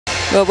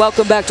Well,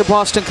 welcome back to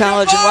Boston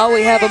College. And while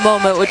we have a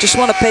moment, we just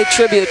want to pay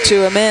tribute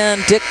to a man,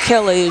 Dick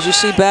Kelley, as you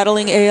see,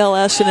 battling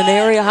ALS in an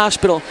area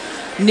hospital.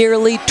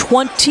 Nearly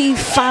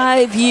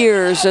 25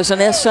 years as an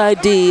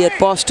SID at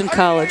Boston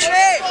College.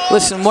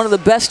 Listen, one of the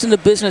best in the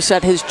business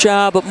at his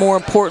job, but more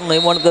importantly,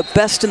 one of the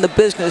best in the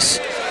business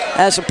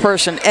as a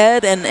person.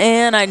 Ed and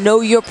Ann, I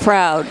know you're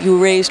proud. You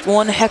raised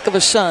one heck of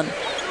a son.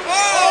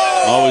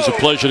 Always a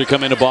pleasure to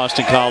come into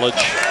Boston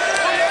College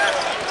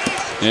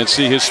and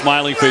see his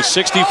smiling face.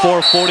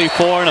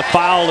 64-44 and a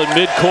foul in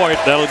midcourt.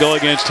 That'll go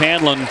against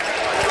Hanlon.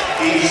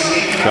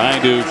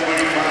 Trying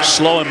to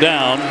slow him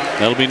down.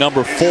 That'll be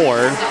number 4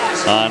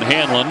 on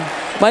Hanlon.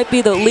 Might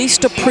be the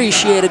least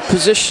appreciated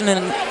position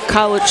in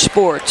college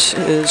sports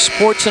is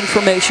sports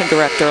information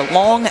director.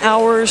 Long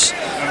hours,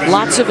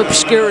 lots of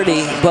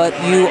obscurity, but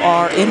you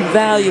are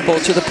invaluable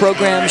to the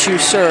programs you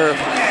serve.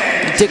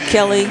 Dick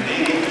Kelley,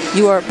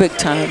 you are big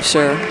time,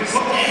 sir.